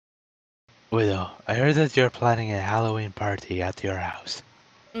Widow, I heard that you're planning a Halloween party at your house.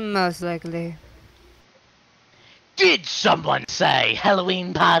 Most likely. Did someone say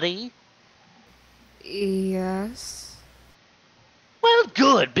Halloween party? Yes. Well,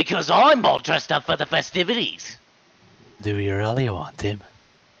 good, because I'm all dressed up for the festivities. Do you really want him?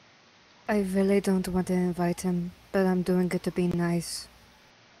 I really don't want to invite him, but I'm doing it to be nice.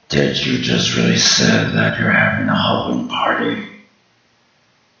 Did you just really say that you're having a Halloween party?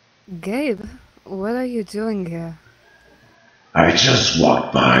 Gabe, what are you doing here? I just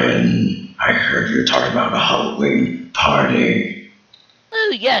walked by and I heard you talking about a Halloween party.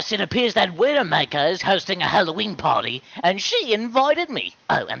 Oh yes, it appears that Widowmaker is hosting a Halloween party, and she invited me.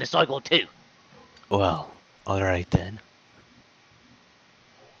 Oh, and the cycle too. Well, alright then.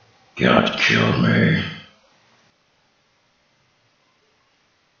 God kill me.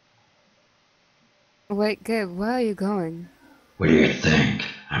 Wait, Gabe, where are you going? What do you think?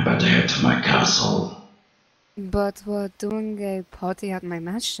 I'm about to head to my castle. But we're doing a party at my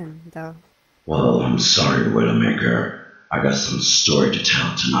mansion, though. Well, I'm sorry, Widowmaker. I got some story to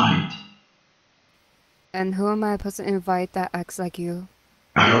tell tonight. And who am I supposed to invite that acts like you?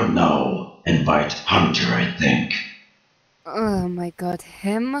 I don't know. Invite Hunter, I think. Oh my god,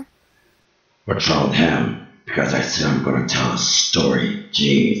 him? What's wrong with him? Because I said I'm gonna tell a story.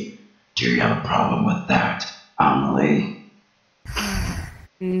 Jeez. Do you have a problem with that, Amelie?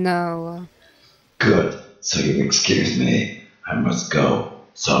 No. Good. So you excuse me. I must go.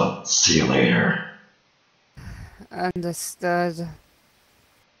 So, see you later. Understood.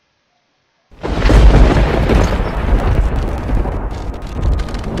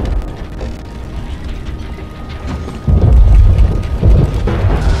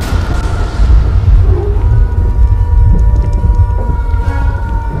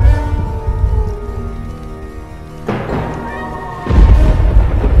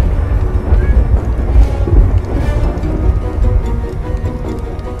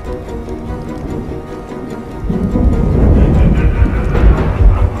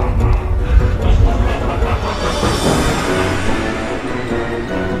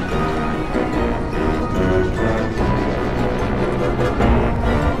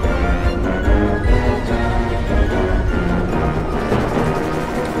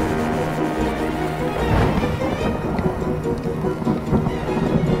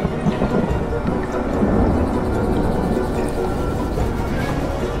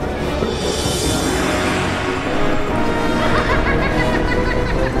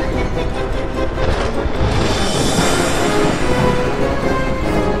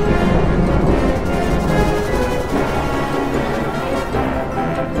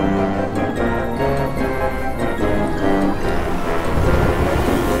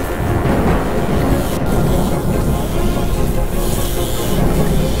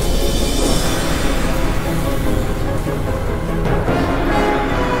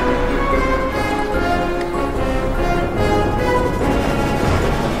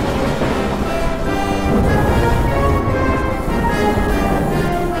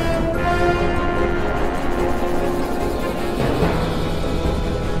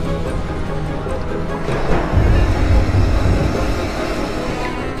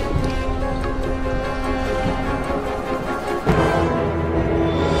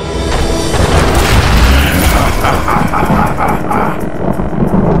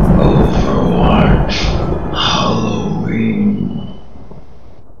 Overwatch. Halloween.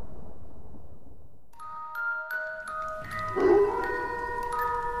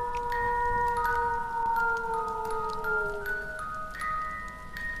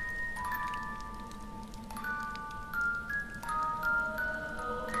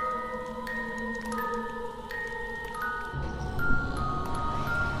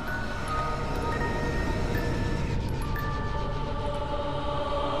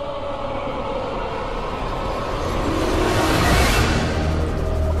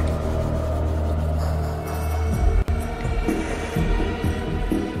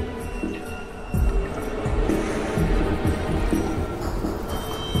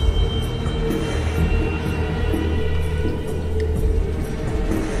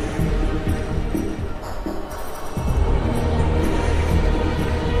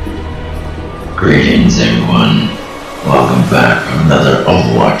 Greetings everyone, welcome back from another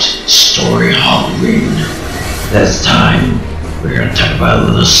Overwatch story Halloween. This time, we're going to talk about a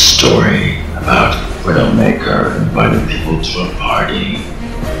little story about Widowmaker inviting people to a party.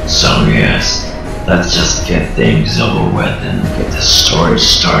 So yes, let's just get things over with and get the story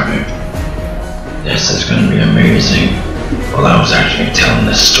started. This is going to be amazing. Well, I was actually telling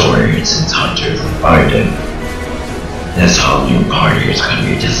this story since Hunter invited. This Halloween party is gonna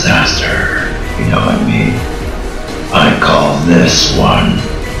be a disaster. You know what I mean? I call this one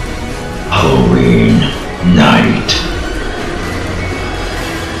Halloween Night.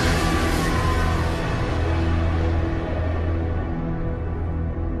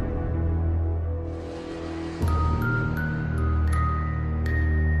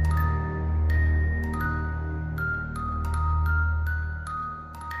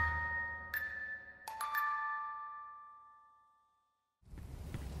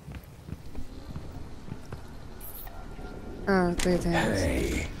 Oh, greetings.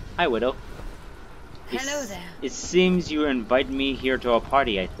 Hey. Hi, Widow. Hello there. It seems you invited me here to a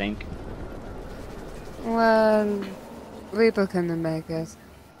party, I think. Well, Reaper couldn't make it.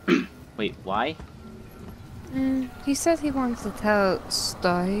 Wait, why? He said he wants to tell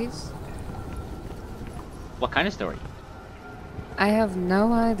stories. What kind of story? I have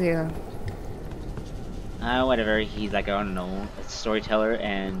no idea. Whatever. He's like, I don't know, a storyteller,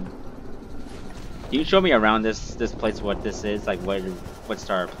 and... Can you show me around this place, what this is? Like, what's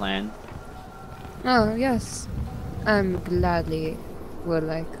our plan? Oh, yes. I'm gladly would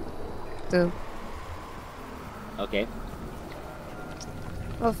like to. Okay.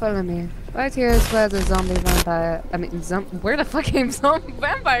 Well, follow me. Right here is where the zombie vampire. I mean, where the fuck came zombie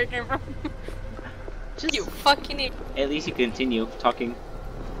vampire came from? Just You fucking idiot. at least you continue talking.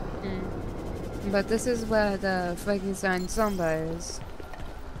 But this is where the Frankenstein zombie is.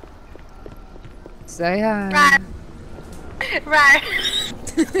 Say hi. Right. Right.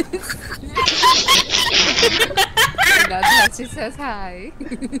 And that's how she says hi.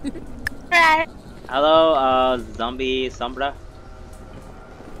 Right. Hello, zombie Sombra.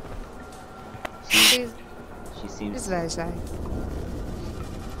 She's She seems. very shy.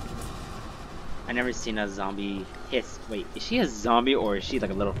 I never seen a zombie hiss. Wait, is she a zombie or is she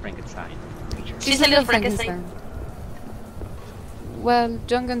like a little Frankenstein creature? She's a little Frankenstein. Well,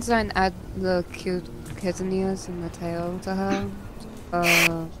 Junkenstein add the cute kitten ears and the tail to her.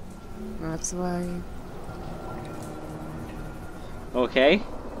 That's why. Okay.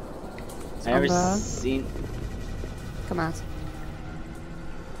 I never Sombra. seen. Come out.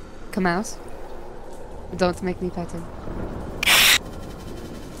 Come out. Don't make me pet him.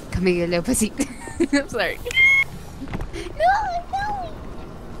 Come here, you little pussy. I'm sorry. No.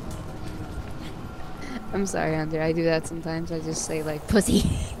 I'm sorry, Andrew. I do that sometimes. I just say like pussy.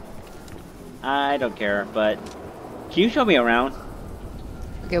 I don't care, but can you show me around?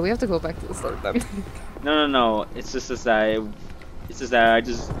 Okay, we have to go back to the start then. No. It's just that I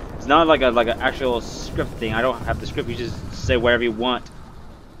just. It's not like an actual script thing. I don't have the script. You just say whatever you want.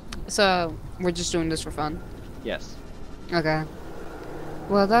 So we're just doing this for fun. Yes. Okay.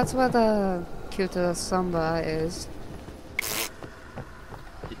 Well, that's where the cute little Samba is.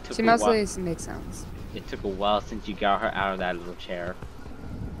 It took She a mostly while. makes sounds. It took a while since you got her out of that little chair.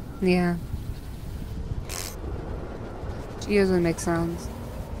 Yeah. She usually makes sounds.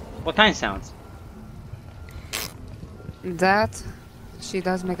 What kind of sounds? That, she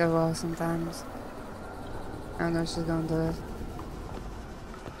does make a roar sometimes. I know she's gonna do it.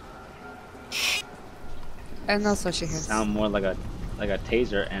 And also she hits. Sound more like a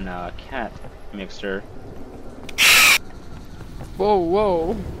taser and a cat mixture.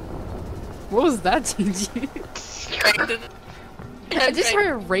 Whoa. What was that, GG? I just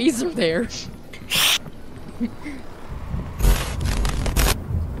heard a razor there.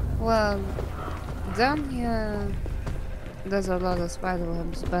 Well, down here there's a lot of spider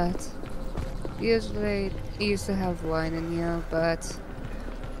webs, but usually he used to have wine in here, but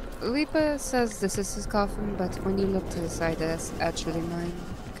Reaper says this is his coffin, but when you look to the side, that's actually mine,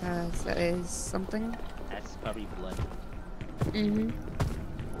 because there is something. That's probably blood.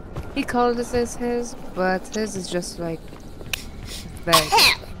 He called this as his, but his is just like vague.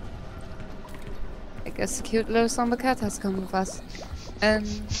 I guess the cute little samba cat has come with us. And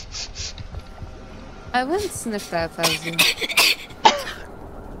I wouldn't sniff that if I was you.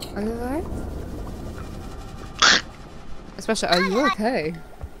 Are you alright? Especially, are you okay?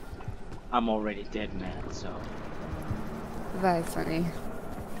 I'm already dead, man. So. Very funny.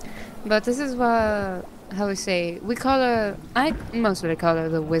 But this is what, how we say, we call her, I mostly call her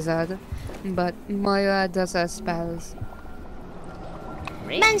the wizard, but Moira does her spells.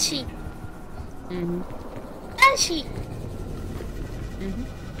 Banshee. Banshee.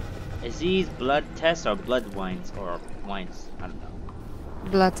 Is these blood tests or blood wines or wines? I don't know.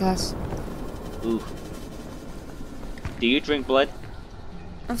 Blood test. Ooh. Do you drink blood?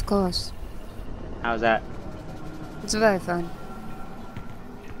 Of course. How's that? It's very fun.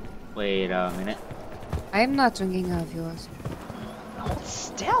 Wait a minute. I am not drinking out of yours. Hold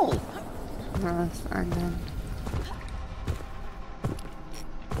still. No, fine then.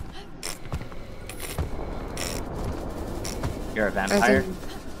 You're a vampire?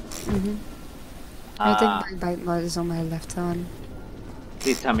 I think my bite mark is on my left arm.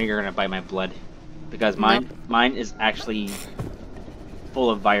 Please tell me you're gonna bite my blood. Because Nope. mine is actually full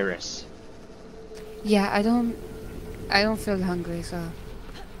of virus. Yeah, I don't feel hungry, so.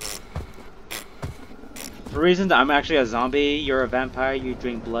 For reasons I'm actually a zombie, you're a vampire, you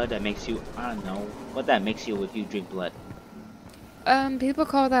drink blood, that makes you, I don't know, what that makes you if you drink blood. People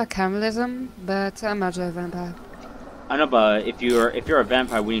call that cannibalism, but I'm actually a vampire. I know, but if you're a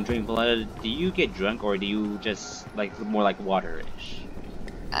vampire when you drink blood, do you get drunk or do you just like more like water-ish?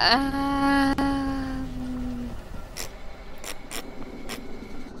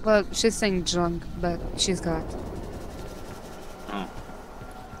 Well, she's saying drunk, but she's correct. Oh.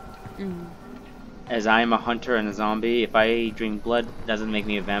 Mm. As I am a hunter and a zombie, if I drink blood, it doesn't make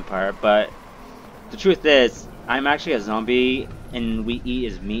me a vampire. But the truth is, I'm actually a zombie, and we eat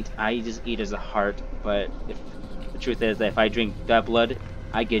as meat. I just eat as a heart. But if the truth is that if I drink that blood,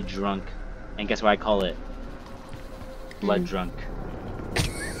 I get drunk, and guess what I call it? Blood drunk.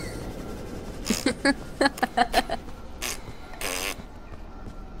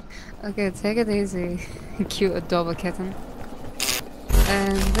 Okay, take it easy, cute adorable kitten.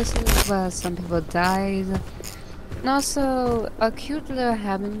 And this is where some people died. And also, a cute little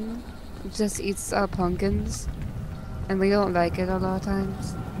Hammond just eats our pumpkins. And we don't like it a lot of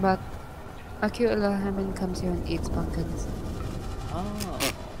times. But a cute little Hammond comes here and eats pumpkins.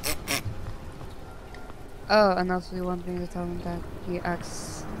 Oh. Oh, and also we want me to tell him that he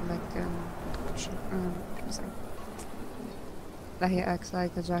acts like, sorry. That he acts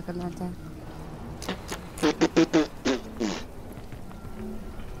like a jack-o'-lantern.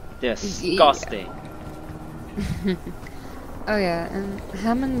 Disgusting. Oh yeah, and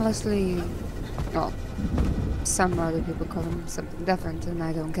Hammond mostly, well, some other people call him something different, and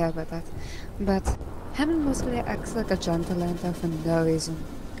I don't care about that. But Hammond mostly acts like a jack-o'-lantern for no reason.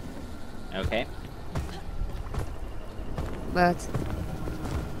 Okay. But,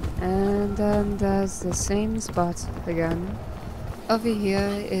 and then there's the same spot again. Over here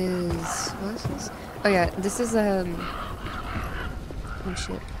is, what is this? Oh yeah, this is oh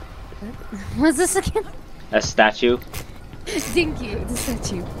shit. What? What's this again? A statue. Thank you, the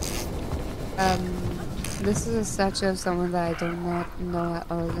statue. This is a statue of someone that I do not know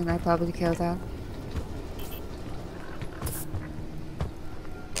at all, and I probably killed her.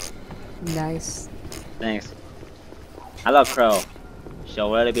 Nice. Thanks. Hello, Crow.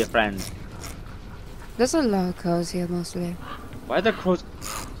 Shall we be friends? There's a lot of crows here, mostly. Why are there crows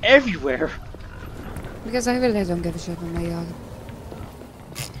everywhere? Because I really don't give a shit in my yard.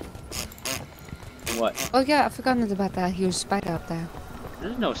 What? Oh yeah, I forgot about that huge spider up there.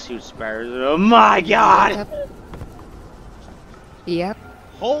 There's no huge spiders. Oh my god! Yep. Yep.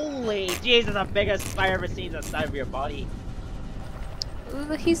 Holy Jesus, the biggest spider I've ever seen the size of your body.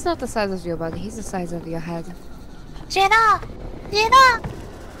 He's not the size of your body, he's the size of your head. Jenna! Jenna!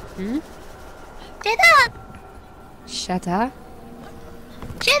 Hmm? Jenna! Shut up.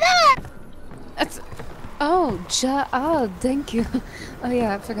 Jenna! Oh, thank you. Oh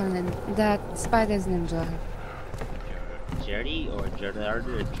yeah, I forgot him. That spider's named Gerard. Jerry or Gerard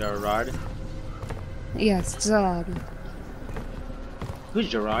or Gerard? Yes, Gerard. Who's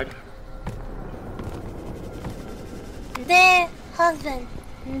Gerard? Their husband.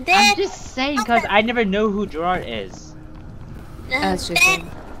 Their I'm just saying because I never know who Gerard is. That's just their it.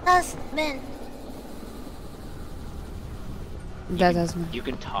 husband. That does me. You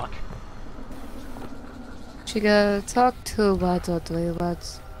can talk. She could talk 2 words or 3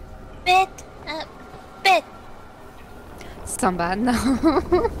 words. Bit. Bit. Somebody, no.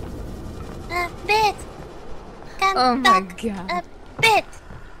 Bit. Can Oh my talk god. a bit.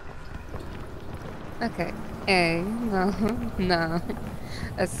 Okay. A, no, no.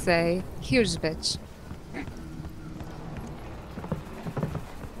 Let's say, huge bitch.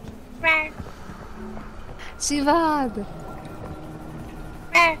 Rar. Shivad!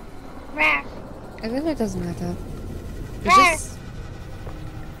 Rar. Rar. It really doesn't matter. Rar.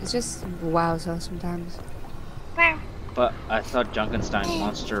 It's just wow so sometimes. Rar. But I thought Junkenstein's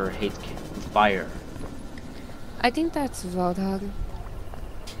monster hates fire. I think that's Roadhog.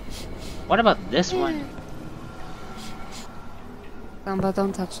 What about this one? But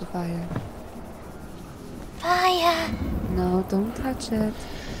don't touch the fire. Fire. No, don't touch it.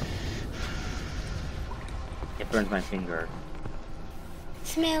 It burns my finger.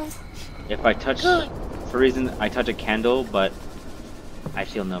 Smells If I touch, good. for reason I touch a candle, but I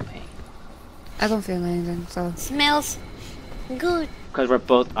feel no pain. I don't feel anything, so. Smells good. Because we're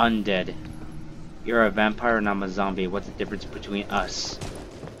both undead. You're a vampire and I'm a zombie. What's the difference between us?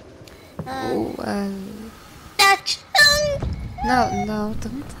 Oh, Touch. No, no,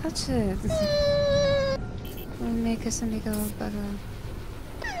 don't touch it. We'll make us amigo better.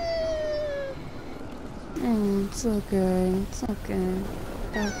 Oh, it's okay. It's okay.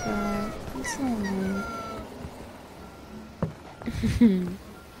 Okay. It's alright.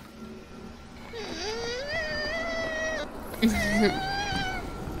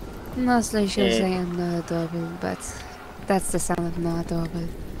 Mostly she'll say I'm not adorable, but that's the sound of not adorable.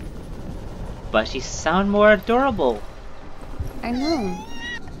 But you sound more adorable. I know.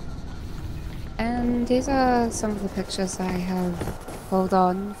 And these are some of the pictures I have held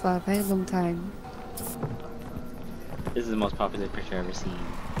on for a very long time. This is the most popular picture I've ever seen.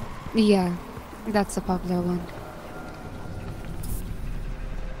 Yeah, that's a popular one.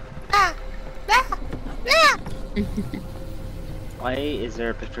 Ah, ah, ah. Why is there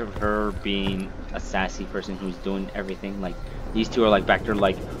a picture of her being a sassy person who's doing everything? Like, these two are like back there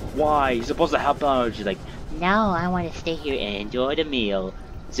like, why? You're supposed to help out. She's like, no, I want to stay here and enjoy the meal.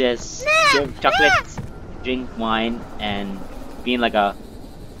 Just give chocolates, drink wine, and being like a,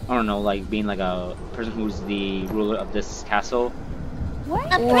 I don't know, like being like a person who's the ruler of this castle.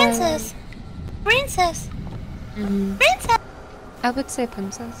 A princess. Princess. Mm-hmm. Princess. I would say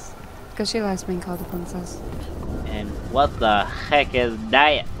princess, because she likes being called a princess. And what the heck is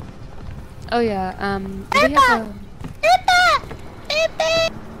that? Oh yeah, we have a... Pippa. Pippa.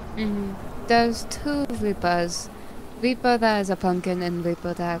 There's two Reapers. Reaper that is a pumpkin and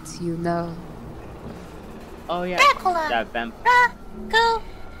Reaper that you know. Oh yeah, Dracula. that vamp.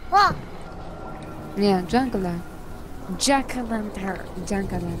 Dracula. Yeah, Dracula. Jack-o'-lantern.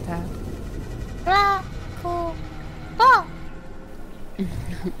 Jack-o'-lantern. Dracula.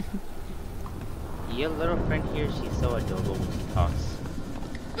 Your little friend here, she's so adorable when she talks.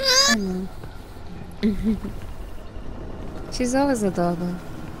 I know. She's always adorable.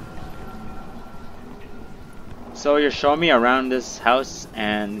 So you're showing me around this house,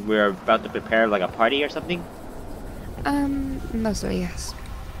 and we're about to prepare like a party or something? Mostly yes.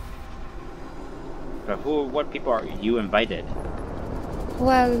 But what people are you invited?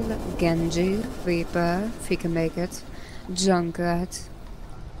 Well, Genji, Reaper, if he can make it, Junkrat,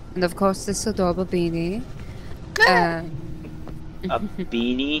 and of course this adorable beanie. A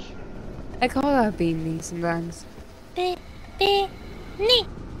beanie? I call her a beanie sometimes. Beanie.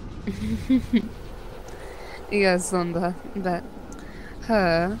 Yes, Linda, but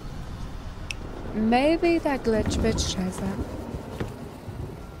her. Maybe that glitch bitch tries that.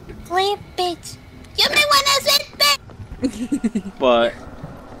 Flip bitch. You may wanna sit bitch. But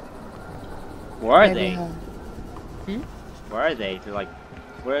where are Maybe they? her. Where are they? They're like,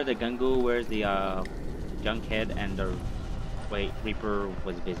 where are the Gungu? Where's the Junkhead and the Reaper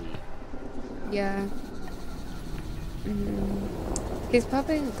was busy. Yeah. He's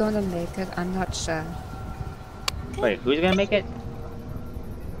probably gonna make it, I'm not sure. Wait, who's gonna make it?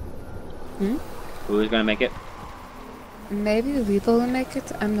 Who's gonna make it? Maybe the Reaper will make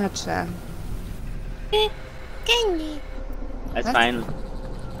it, I'm not sure. Candy. Let's What?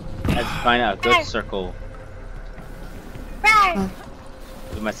 find a good circle. Rar.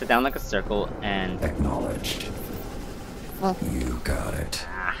 We must sit down like a circle and Acknowledged. Well, You got it.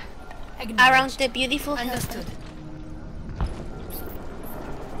 Around the beautiful Understood.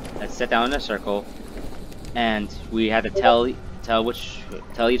 let's sit down in a circle, and we have to tell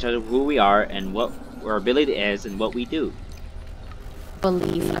each other who we are and what our ability is and what we do.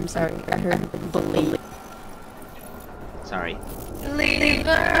 believe, I'm sorry, I heard believe. Sorry.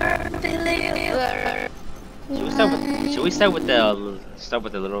 Deliver. Should we start with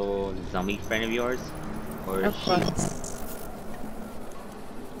the little zombie friend of yours? Or Of is course.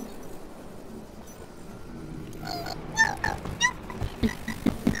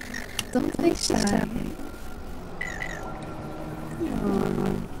 Don't be shy.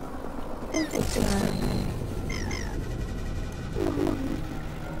 Don't be shy.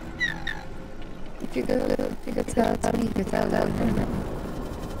 If you could tell me, you could tell that.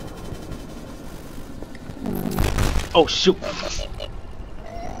 Oh shoot! It's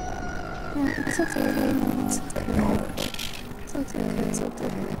okay. It's okay. It's okay. It's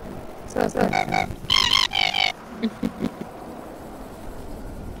okay. It's okay.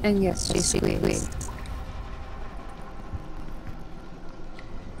 And yes, she's squeaky.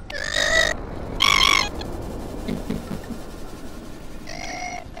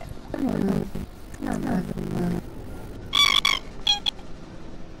 Come on. Come on.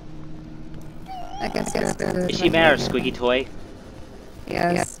 I guess Is she mad or squeaky toy?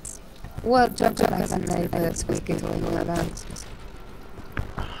 Yes. Well, Joker hasn't made the squeaky toy all about.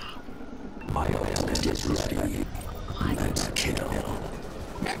 My ultimate is ready. Let's kill.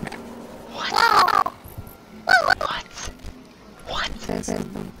 What? said.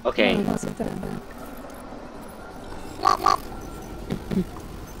 Okay.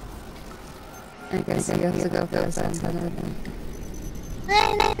 I guess you have to go first.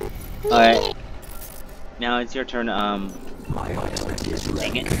 Alright. Now it's your turn, My ultimate is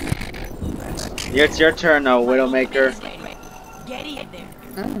dang ready. it. Let's kill. It's your turn, Widowmaker. Get in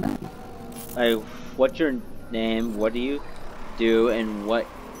there. What's your name, what do you do, and what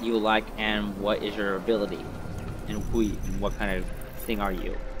you like, and what is your ability? And what kind of thing are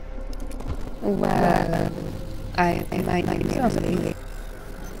you? Well, my name is Zombie.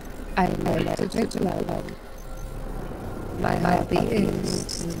 I like to travel. My hobby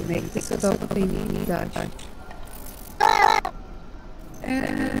is to make the Sophie Dodge.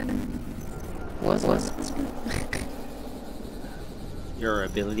 And what was it? Your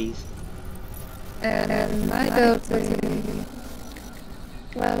abilities? And my ability.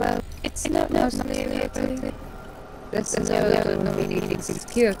 Well, it's not mostly ability. That's no meaning it's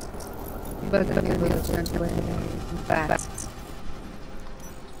cute. But the ability to turn to a bat.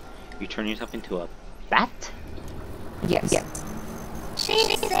 You turn yourself into a bat? Yes.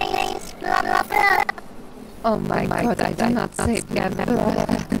 She says blah blah blah. Oh my god, I did not say blah blah blah.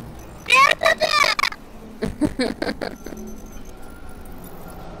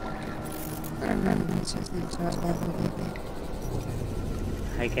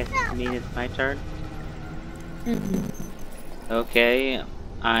 I guess it means it's my turn? Okay,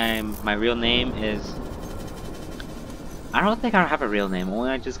 my real name is... I don't think I have a real name, only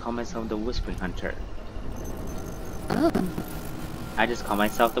I just call myself the Whispering Hunter. I just call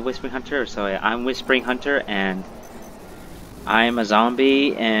myself the Whispering Hunter, so I'm Whispering Hunter, and I'm a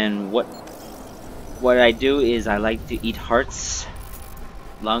zombie, and what I do is I like to eat hearts,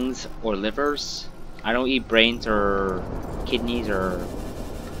 lungs, or livers. I don't eat brains or kidneys or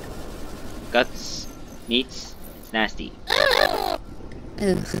guts, meats. It's nasty. Ugh.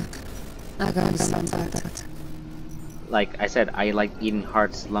 I got that. Like I said, I like eating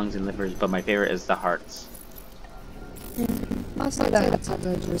hearts, lungs, and livers, but my favorite is the hearts. Also, that's a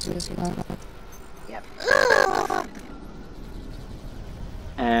delicious one. Yep.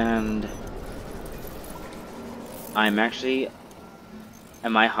 And I'm actually,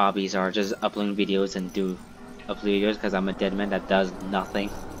 and my hobbies are just uploading videos and upload videos because I'm a dead man that does nothing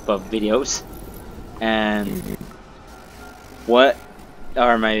but videos. And what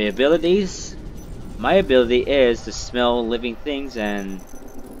are my abilities? My ability is to smell living things, and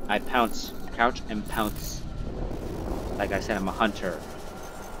I pounce, crouch and pounce. Like I said, I'm a hunter.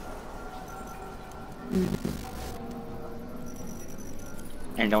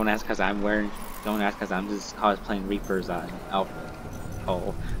 And don't ask because I'm just cosplaying Reapers on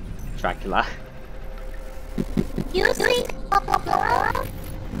Dracula. You think blah blah blah?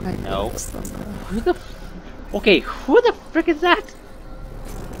 No. Who the okay, who the frick is that?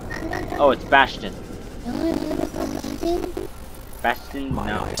 Oh, it's Bastion. Bastion, My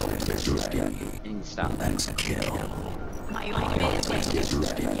no. ultimate is ready. I need to stop. Let's kill. My ultimate is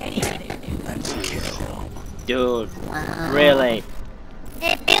ready. Get in there. Let's kill. Dude, really?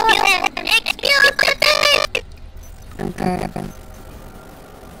 Okay. There.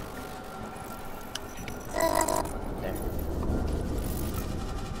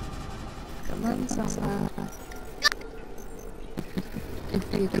 Come on, Samba.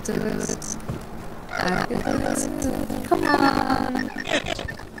 If you could do this, I could do this. Come on.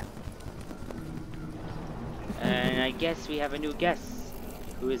 And I guess we have a new guest.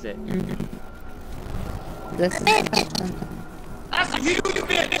 Who is it? This is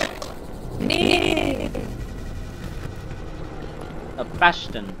me. A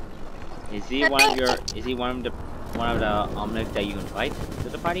Bastion. Is he one of your? Is he one of the omnics that you invite to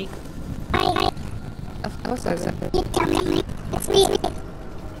the party? Of course I said it. It's me.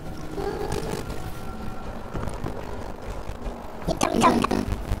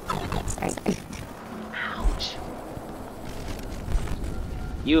 Ouch.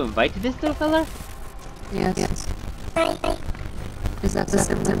 You invited this little fella? Yes. Is that the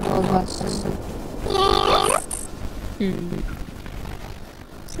symbol of Overwatch? Yes.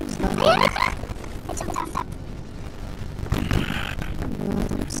 Seems not right.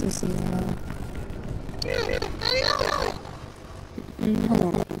 This is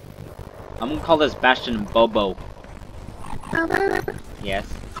I'm gonna call this Bastion Bobo. Yes.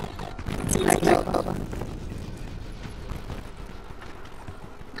 I know, Boba.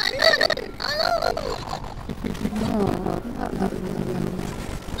 No, not really.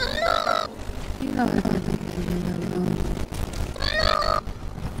 You know I don't think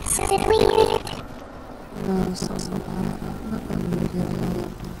Is it weird? no, so not gonna leave you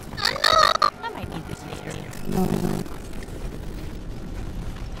alone. I might need this later. No.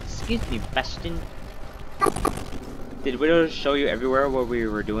 Excuse me, Bastion. Did Widow show you everywhere what we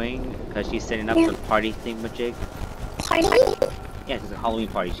were doing? Because she's setting up the party thingamajig. Party? Yeah, it's a Halloween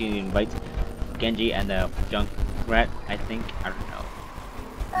party. She invites Genji and the junk rat, I think. I don't know.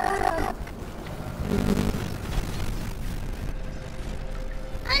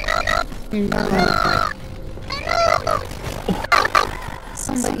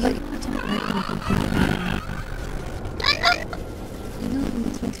 Somebody.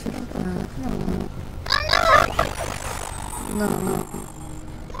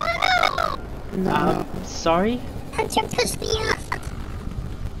 No. Sorry? How'd you piss me off?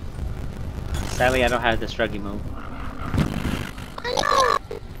 Sadly, I don't have the Struggy move.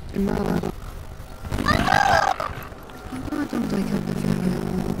 No. I don't like how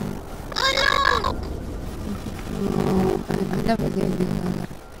no, I never did that.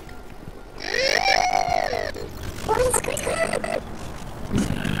 What is going on?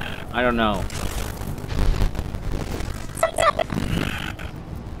 I don't know.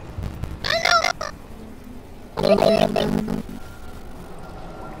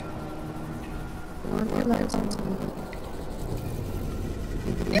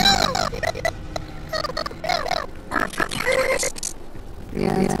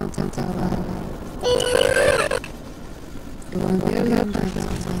 Yeah, it's not that bad. You want to get back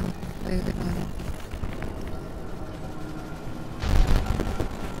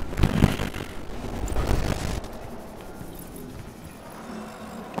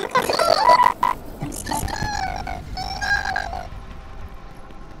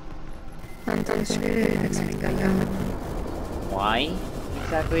Why?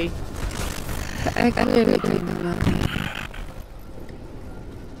 Exactly? I clearly don't know.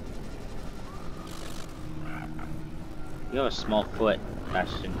 You have a small foot,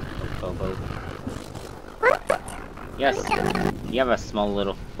 Bastion. Bobo. Yes, you have a small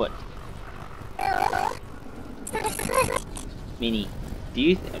little foot. Mini, do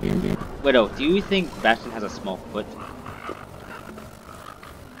you Widow, do you think Bastion has a small foot?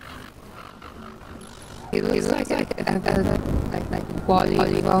 He looks like body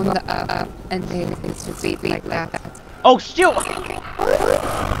round up and then his feet like that. Oh shoot!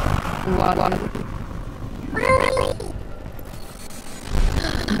 What?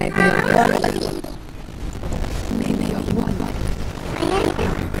 Maybe a one.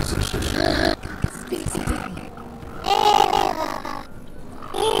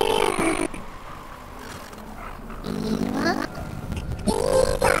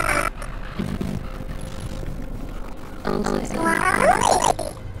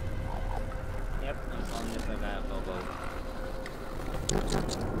 Yep, I'm calling this like a Bobo.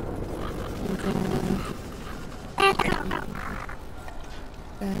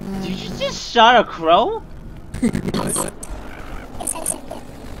 Did you just shot a crow? What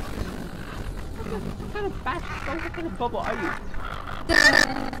kind of bat? What kind of bubble are you?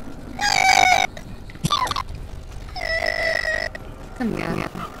 Come here.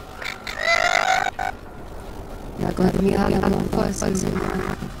 You're going to be out of one person.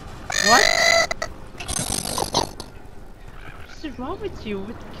 What? What's wrong with you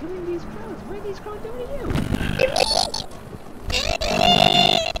with killing these crows? What are these crows doing to you?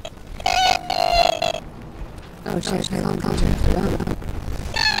 Oh shit, I don't contact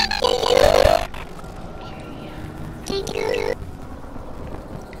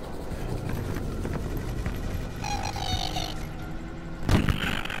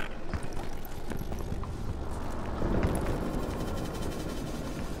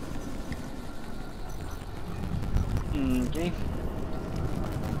Okay.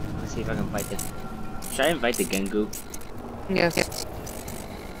 Let's see if I can fight it. Should I invite the Gengu? Yes.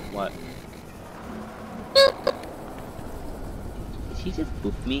 What? Did he just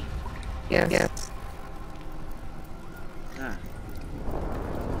boop me? Yes. Ah.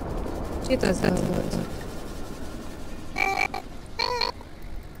 She does that.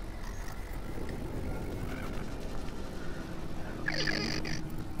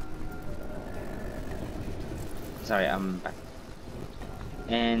 Sorry, I'm back.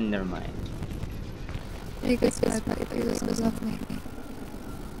 And never mind. He gets bad, but he doesn't love me.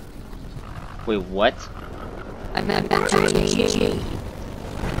 Wait, what? I meant GG.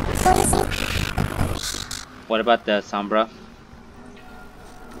 What about the Sombra?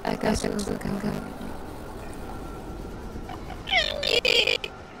 I guess it was a good guy.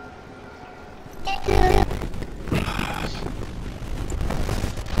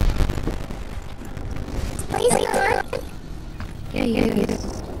 Yeah.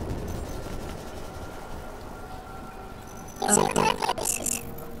 Oh.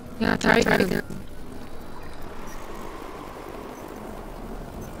 Yeah, try it.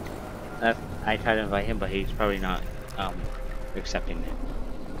 I tried to invite him, but he's probably not accepting it.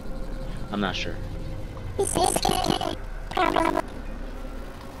 I'm not sure.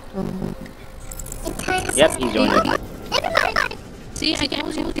 Yep, he's joining. See, I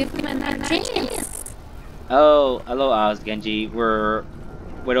can't give him another chance. Oh, hello, Oz Genji.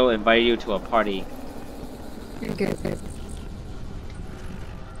 Widow invited you to a party. Okay.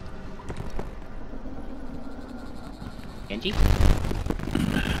 Genji?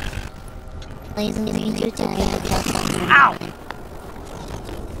 Ow!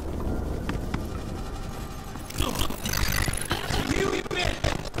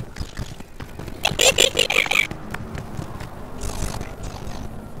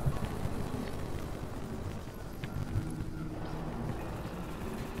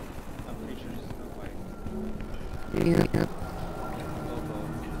 Yeah.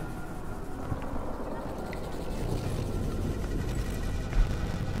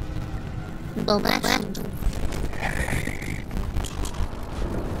 Well, that's...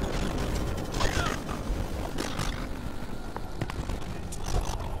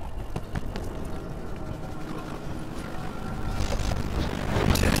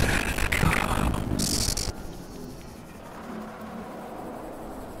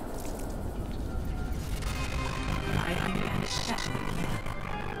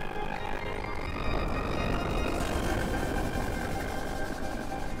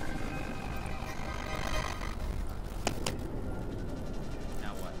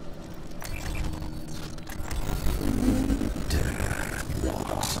 Now what?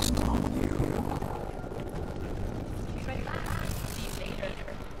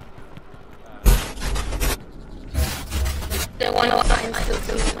 The one I'm still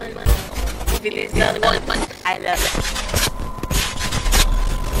doing my if it is the other one, I love it.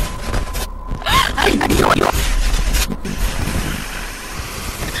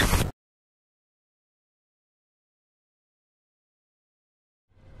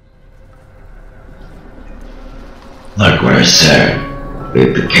 Like what I said,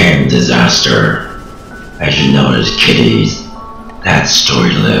 it became a disaster. As you notice, kitties, that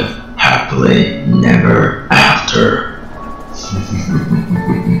story lived happily never after.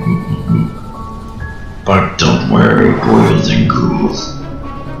 But don't worry, boys and ghouls.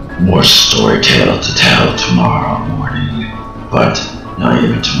 More story tales to tell tomorrow morning. But not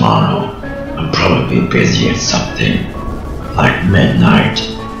even tomorrow. I'll probably be busy at something like midnight.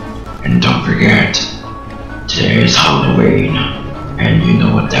 And don't forget, today is Halloween, and you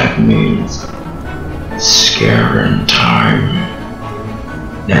know what that means. Scaring time.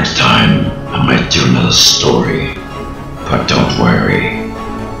 Next time, I might do another story, but don't worry,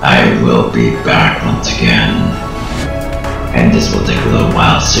 I will be back once again. And this will take a little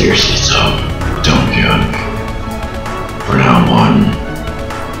while, seriously, so don't junk. From now on,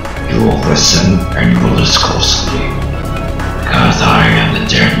 you will listen and you will listen closely, because I am the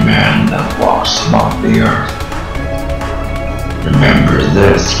dead man that walks among the earth. Remember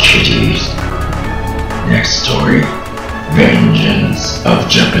this, kitties. Next story, Vengeance of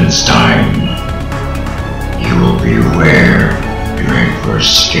Jeppenstein. You will beware